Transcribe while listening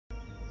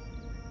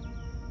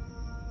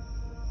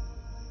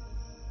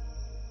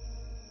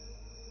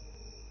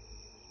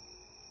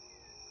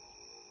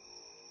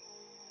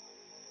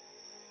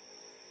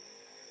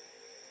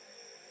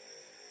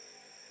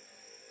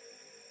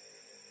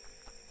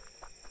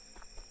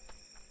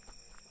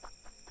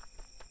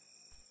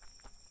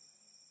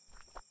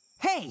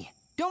Hey,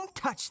 don't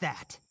touch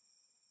that.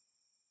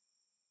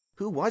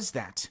 Who was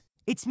that?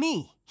 It's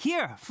me.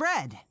 Here,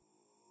 Fred.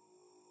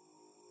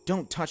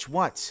 Don't touch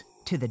what?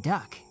 To the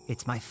duck.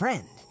 It's my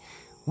friend.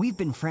 We've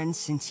been friends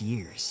since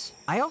years.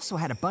 I also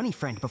had a bunny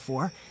friend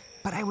before,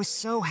 but I was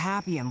so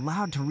happy and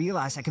loud to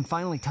realize I can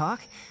finally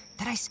talk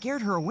that I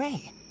scared her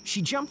away.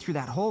 She jumped through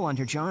that hole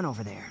under John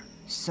over there.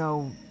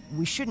 So,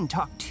 we shouldn't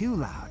talk too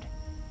loud.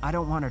 I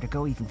don't want her to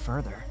go even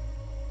further.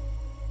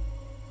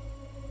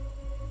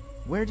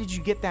 Where did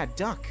you get that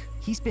duck?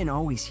 He's been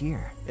always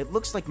here. It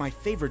looks like my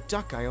favorite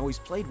duck I always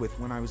played with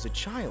when I was a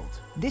child.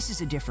 This is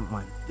a different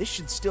one. This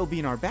should still be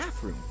in our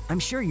bathroom. I'm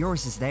sure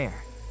yours is there.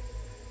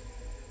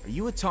 Are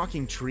you a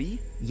talking tree?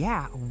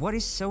 Yeah, what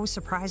is so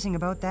surprising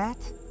about that?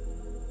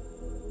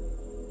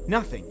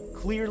 Nothing.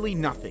 Clearly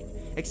nothing.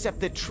 Except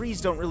that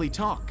trees don't really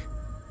talk.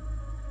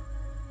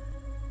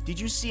 Did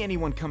you see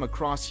anyone come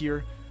across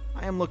here?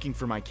 I am looking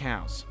for my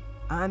cows.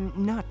 I'm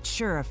not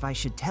sure if I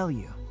should tell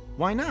you.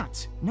 Why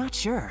not? Not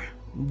sure.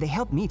 They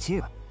helped me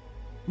too.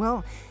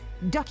 Well,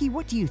 Ducky,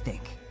 what do you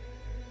think?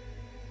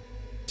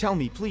 Tell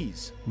me,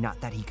 please.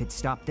 Not that he could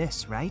stop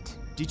this, right?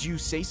 Did you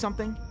say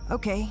something?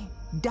 Okay,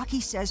 Ducky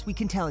says we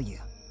can tell you.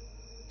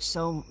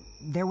 So,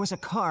 there was a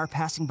car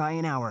passing by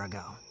an hour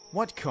ago.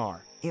 What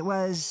car? It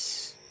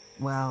was,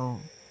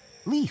 well,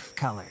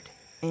 leaf-colored.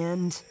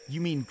 And...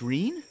 You mean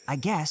green? I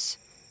guess.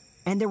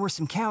 And there were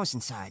some cows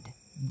inside.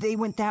 They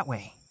went that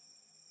way.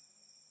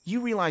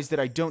 You realize that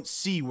I don't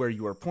see where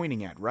you are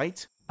pointing at,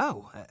 right?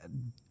 Oh,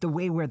 the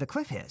way where the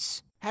cliff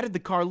is. How did the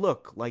car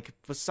look, like,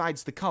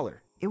 besides the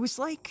color? It was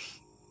like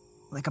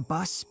a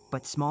bus,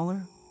 but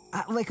smaller.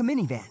 Like a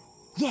minivan.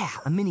 Yeah,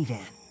 a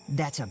minivan.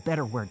 That's a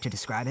better word to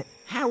describe it.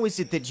 How is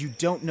it that you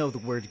don't know the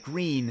word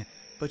green,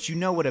 but you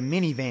know what a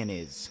minivan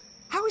is?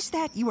 How is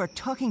that you are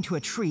talking to a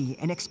tree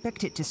and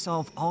expect it to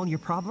solve all your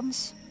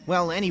problems?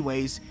 Well,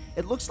 anyways,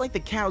 it looks like the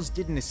cows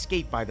didn't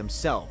escape by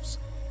themselves.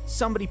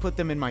 Somebody put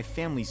them in my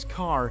family's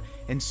car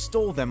and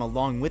stole them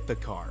along with the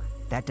car.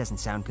 That doesn't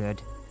sound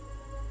good.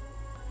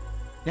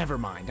 Never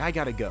mind, I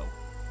gotta go.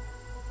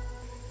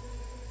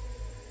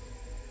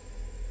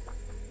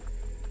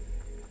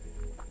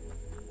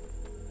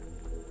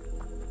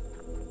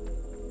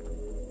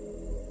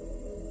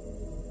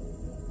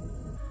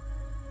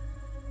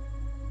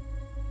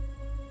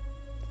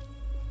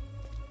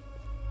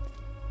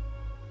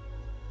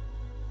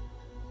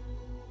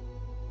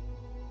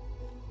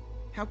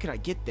 How could I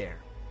get there?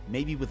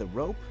 Maybe with a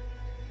rope?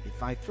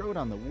 If I throw it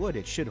on the wood,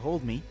 it should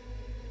hold me.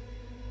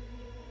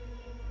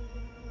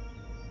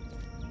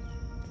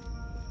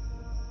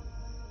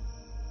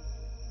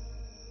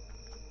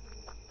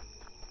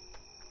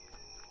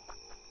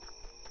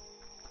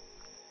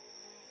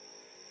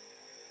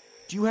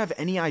 Do you have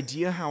any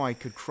idea how I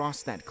could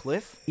cross that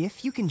cliff?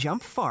 If you can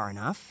jump far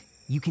enough,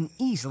 you can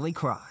easily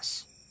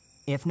cross.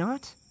 If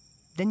not,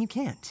 then you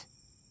can't.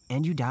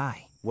 And you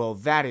die. Well,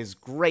 that is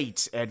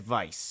great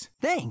advice.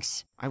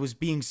 Thanks. I was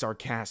being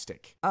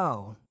sarcastic.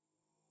 Oh.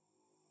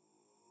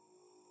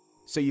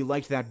 So you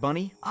liked that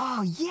bunny?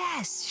 Oh,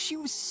 yes. She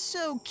was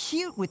so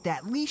cute with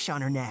that leash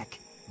on her neck.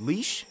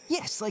 Leash?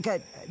 Yes, like a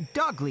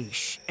dog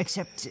leash,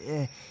 except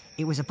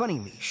it was a bunny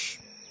leash.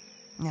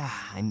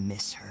 I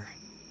miss her.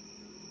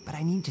 But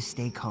I need to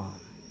stay calm.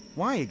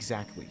 Why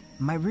exactly?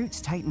 My roots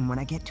tighten when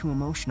I get too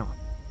emotional.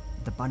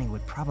 The bunny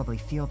would probably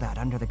feel that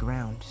under the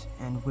ground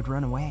and would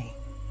run away.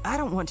 I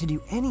don't want to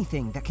do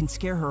anything that can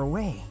scare her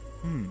away.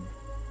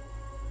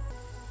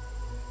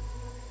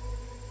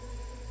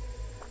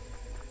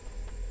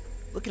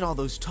 Look at all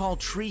those tall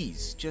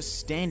trees, just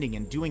standing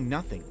and doing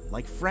nothing,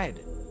 like Fred.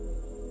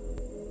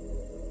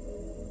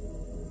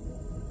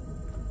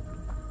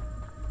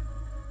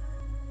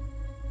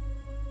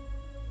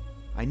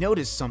 I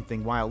noticed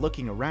something while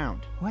looking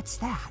around. What's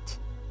that?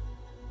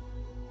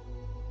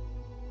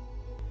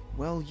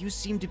 Well, you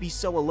seem to be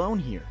so alone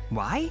here.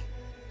 Why?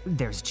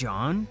 There's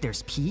John,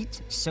 there's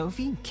Pete,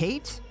 Sophie,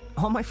 Kate.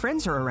 All my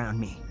friends are around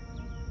me.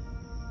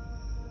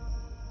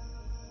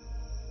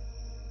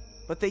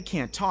 But they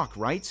can't talk,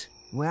 right?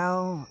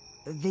 Well,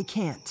 they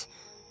can't.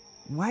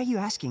 Why are you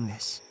asking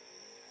this?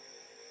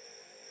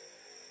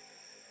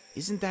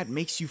 Isn't that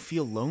makes you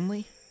feel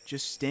lonely?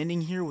 Just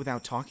standing here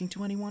without talking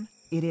to anyone?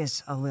 It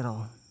is a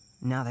little,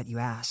 now that you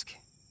ask.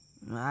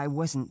 I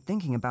wasn't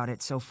thinking about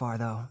it so far,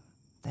 though.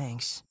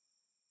 Thanks.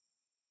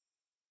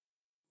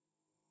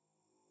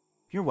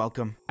 You're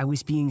welcome. I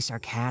was being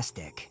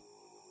sarcastic.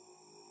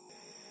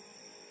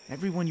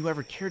 Everyone you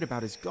ever cared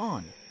about is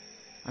gone.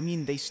 I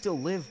mean, they still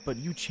live, but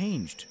you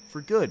changed, for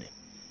good.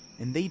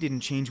 And they didn't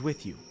change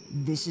with you.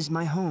 This is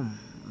my home,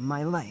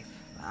 my life.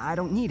 I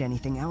don't need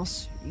anything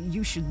else.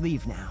 You should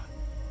leave now.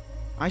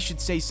 I should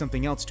say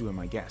something else to him,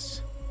 I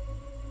guess.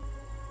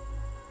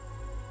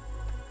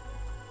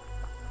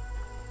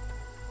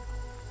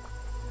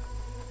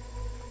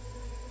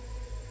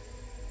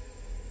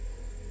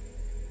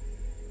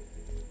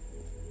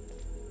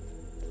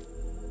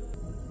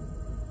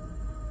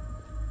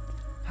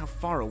 How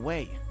far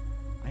away?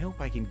 I hope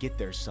I can get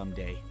there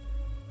someday.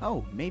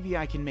 Oh, maybe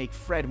I can make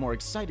Fred more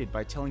excited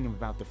by telling him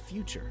about the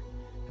future,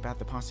 about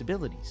the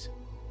possibilities.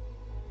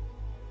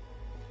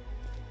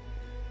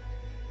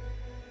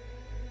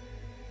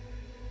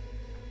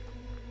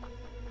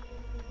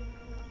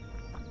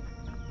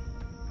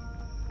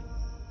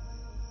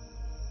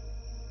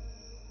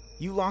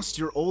 You lost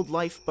your old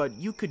life, but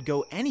you could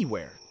go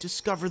anywhere,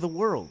 discover the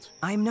world.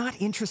 I'm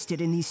not interested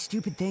in these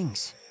stupid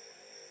things.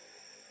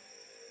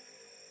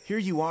 Here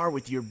you are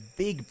with your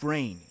big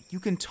brain. You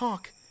can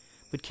talk,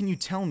 but can you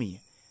tell me,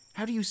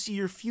 how do you see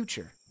your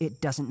future? It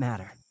doesn't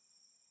matter.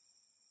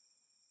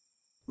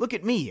 Look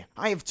at me.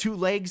 I have 2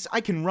 legs,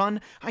 I can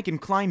run, I can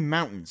climb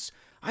mountains.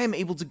 I am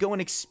able to go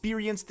and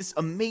experience this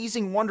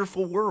amazing,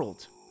 wonderful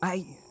world.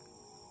 I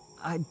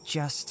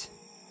just...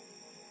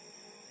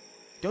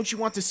 Don't you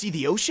want to see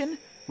the ocean?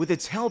 With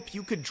its help,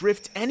 you could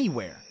drift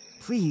anywhere.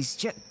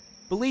 Please,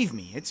 Believe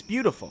me, it's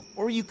beautiful.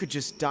 Or you could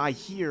just die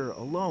here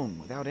alone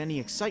without any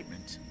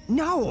excitement.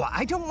 No,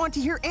 I don't want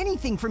to hear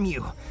anything from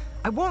you.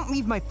 I won't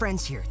leave my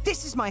friends here.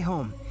 This is my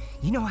home.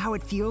 You know how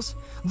it feels?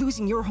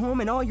 Losing your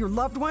home and all your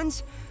loved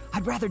ones?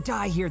 I'd rather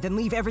die here than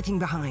leave everything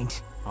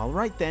behind. All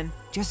right then.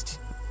 Just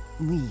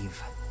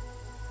leave.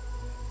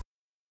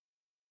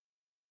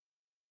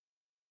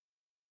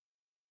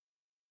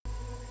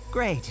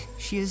 Great.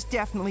 She is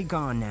definitely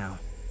gone now.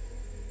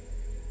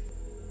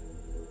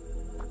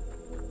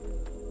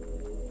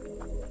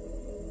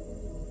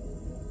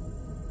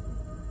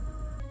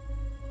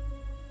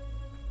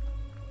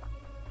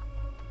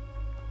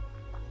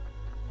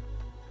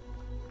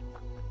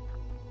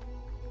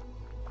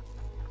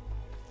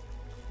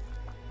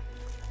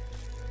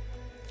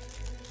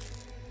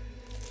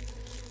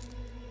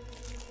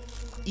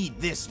 Eat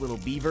this, little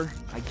beaver.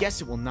 I guess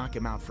it will knock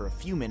him out for a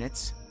few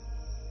minutes.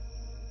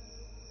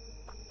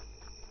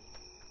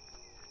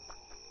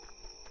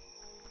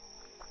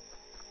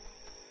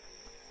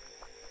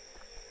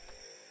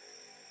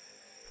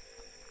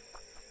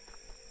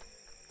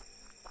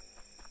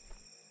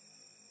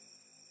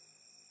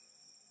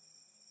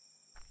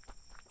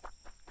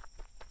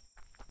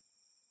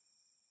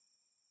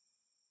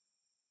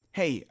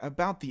 Hey,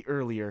 about the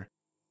earlier.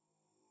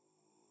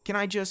 Can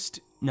I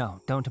just...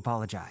 No, don't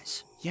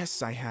apologize.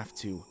 Yes, I have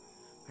to.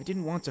 I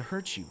didn't want to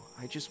hurt you.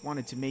 I just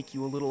wanted to make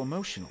you a little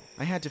emotional.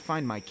 I had to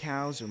find my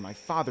cows or my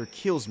father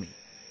kills me.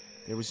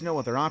 There was no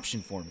other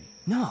option for me.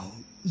 No,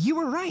 you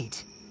were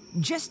right.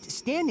 Just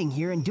standing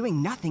here and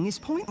doing nothing is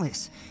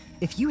pointless.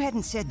 If you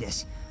hadn't said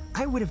this,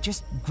 I would have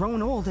just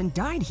grown old and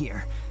died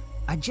here.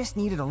 I just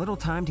needed a little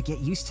time to get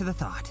used to the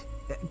thought.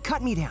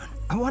 Cut me down.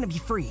 I want to be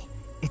free.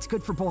 It's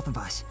good for both of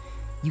us.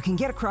 You can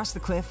get across the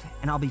cliff,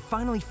 and I'll be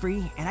finally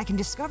free, and I can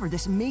discover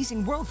this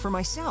amazing world for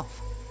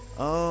myself.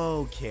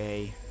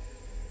 Okay.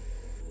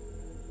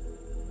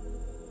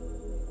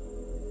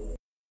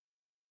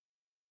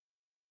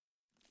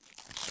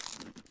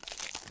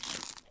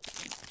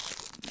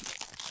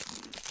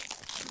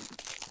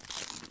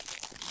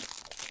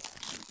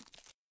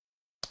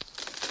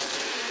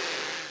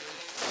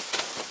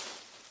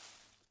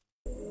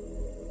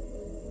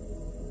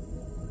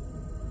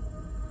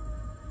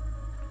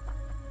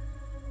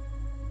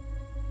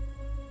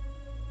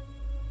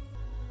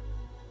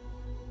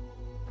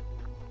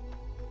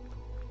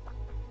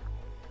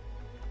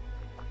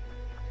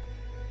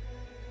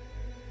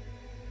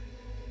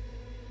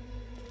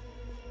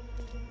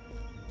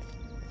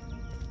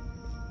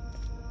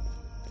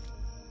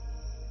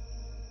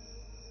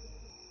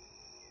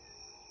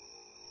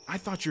 I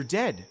thought you're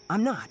dead.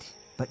 I'm not,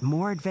 but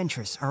more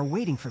adventures are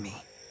waiting for me.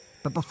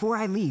 But before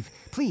I leave,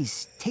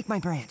 please take my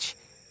branch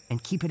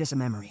and keep it as a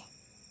memory.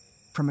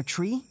 From a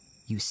tree,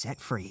 you set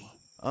free.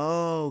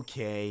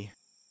 Okay.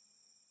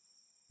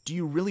 Do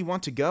you really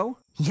want to go?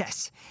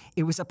 Yes,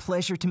 it was a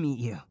pleasure to meet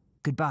you.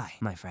 Goodbye,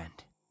 my friend.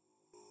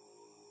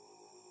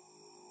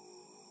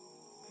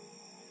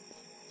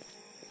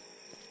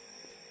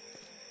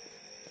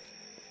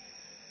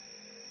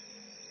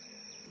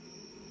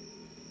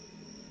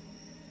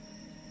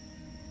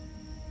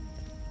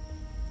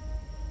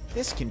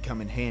 This can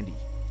come in handy.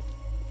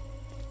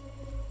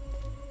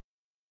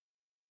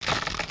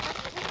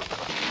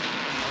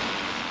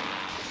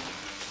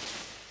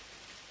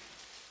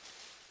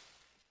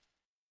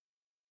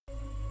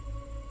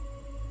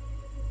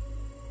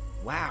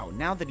 Wow,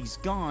 now that he's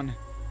gone,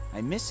 I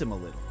miss him a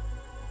little.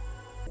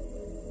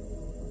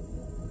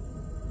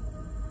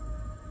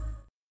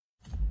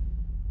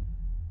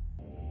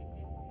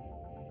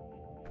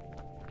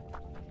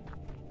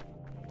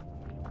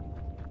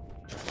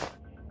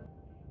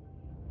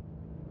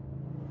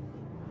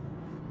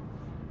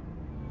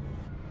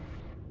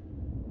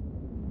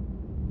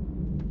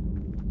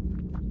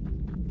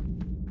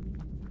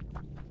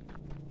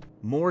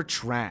 More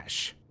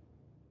trash.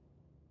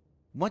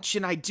 What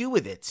should I do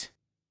with it?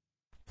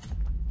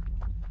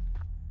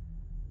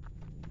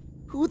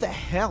 Who the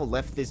hell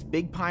left this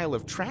big pile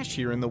of trash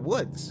here in the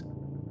woods?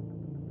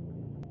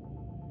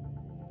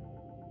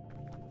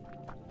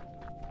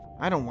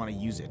 I don't want to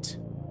use it.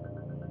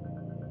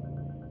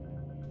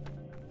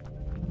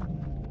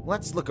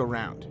 Let's look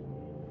around.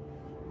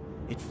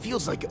 It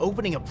feels like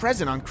opening a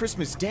present on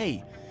Christmas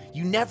Day.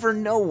 You never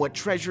know what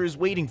treasure is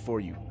waiting for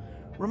you.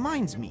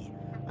 Reminds me,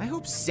 I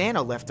hope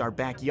Santa left our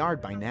backyard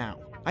by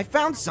now. I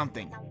found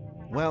something!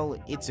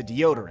 Well, it's a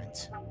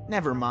deodorant.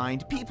 Never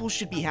mind, people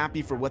should be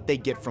happy for what they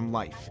get from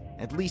life.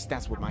 At least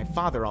that's what my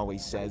father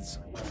always says.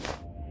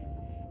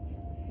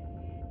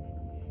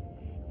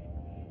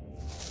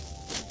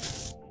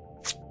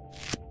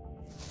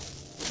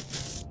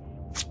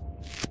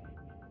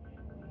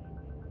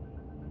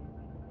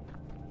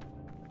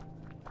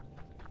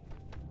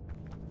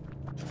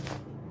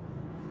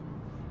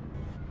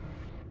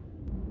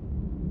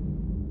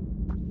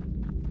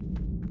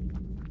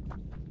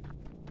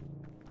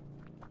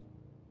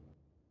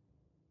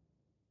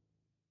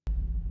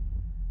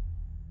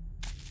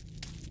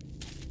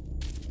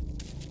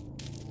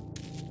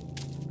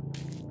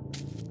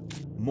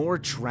 More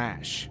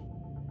trash.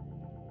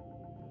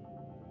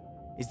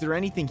 Is there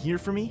anything here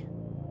for me?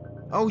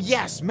 Oh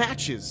yes,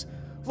 matches!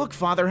 Look,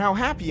 Father, how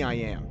happy I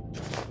am.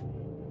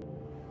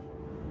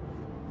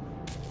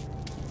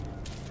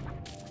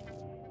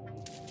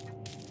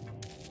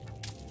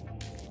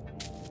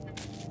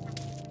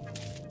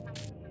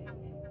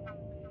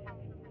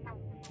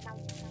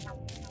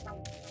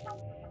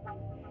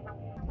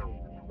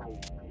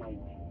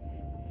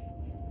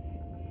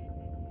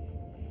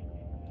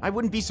 I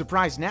wouldn't be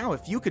surprised now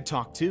if you could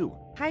talk too.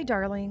 Hi,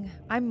 darling.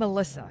 I'm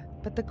Melissa.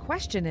 But the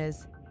question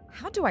is,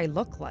 how do I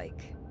look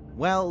like?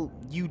 Well,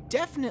 you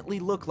definitely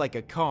look like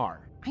a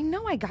car. I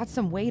know I got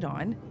some weight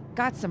on,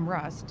 got some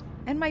rust,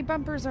 and my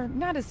bumpers are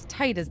not as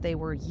tight as they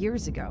were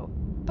years ago.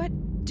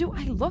 But do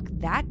I look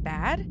that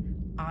bad?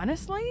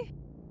 Honestly?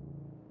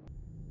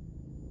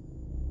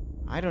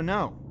 I don't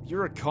know.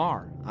 You're a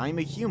car. I'm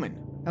a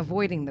human.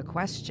 Avoiding the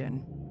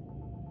question.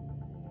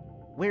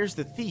 Where's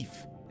the thief?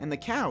 And the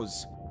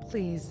cows?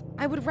 Please,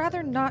 I would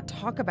rather not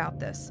talk about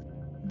this.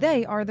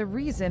 They are the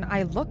reason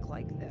I look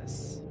like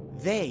this.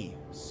 They?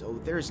 So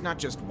there's not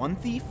just one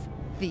thief?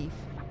 Thief,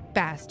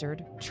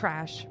 bastard,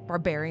 trash,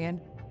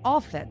 barbarian,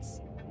 all fits.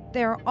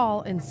 They are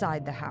all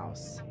inside the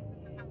house.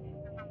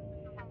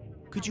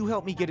 Could you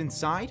help me get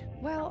inside?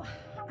 Well,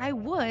 I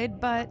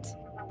would, but...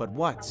 But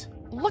what?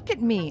 Look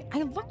at me.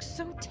 I look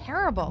so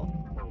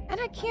terrible.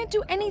 And I can't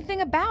do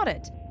anything about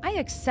it. I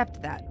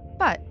accept that.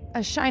 But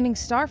a shining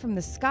star from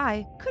the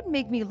sky could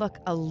make me look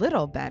a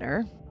little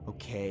better.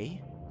 Okay.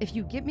 If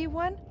you give me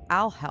one,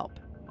 I'll help.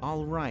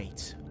 All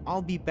right.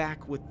 I'll be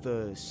back with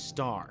the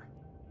star.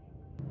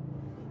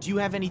 Do you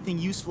have anything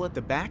useful at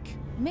the back?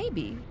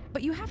 Maybe,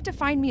 but you have to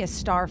find me a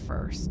star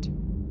first.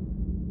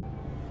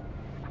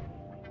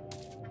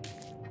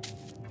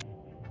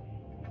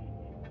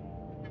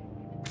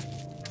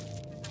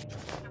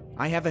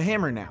 I have a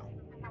hammer now.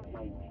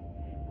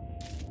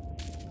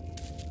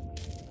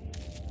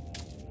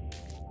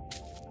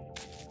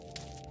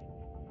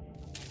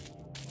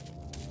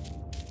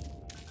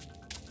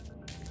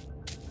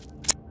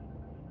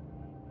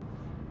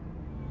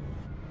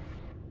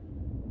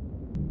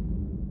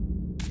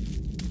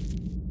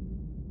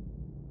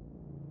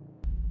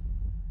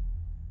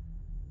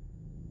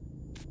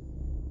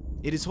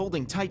 It is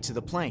holding tight to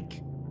the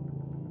plank.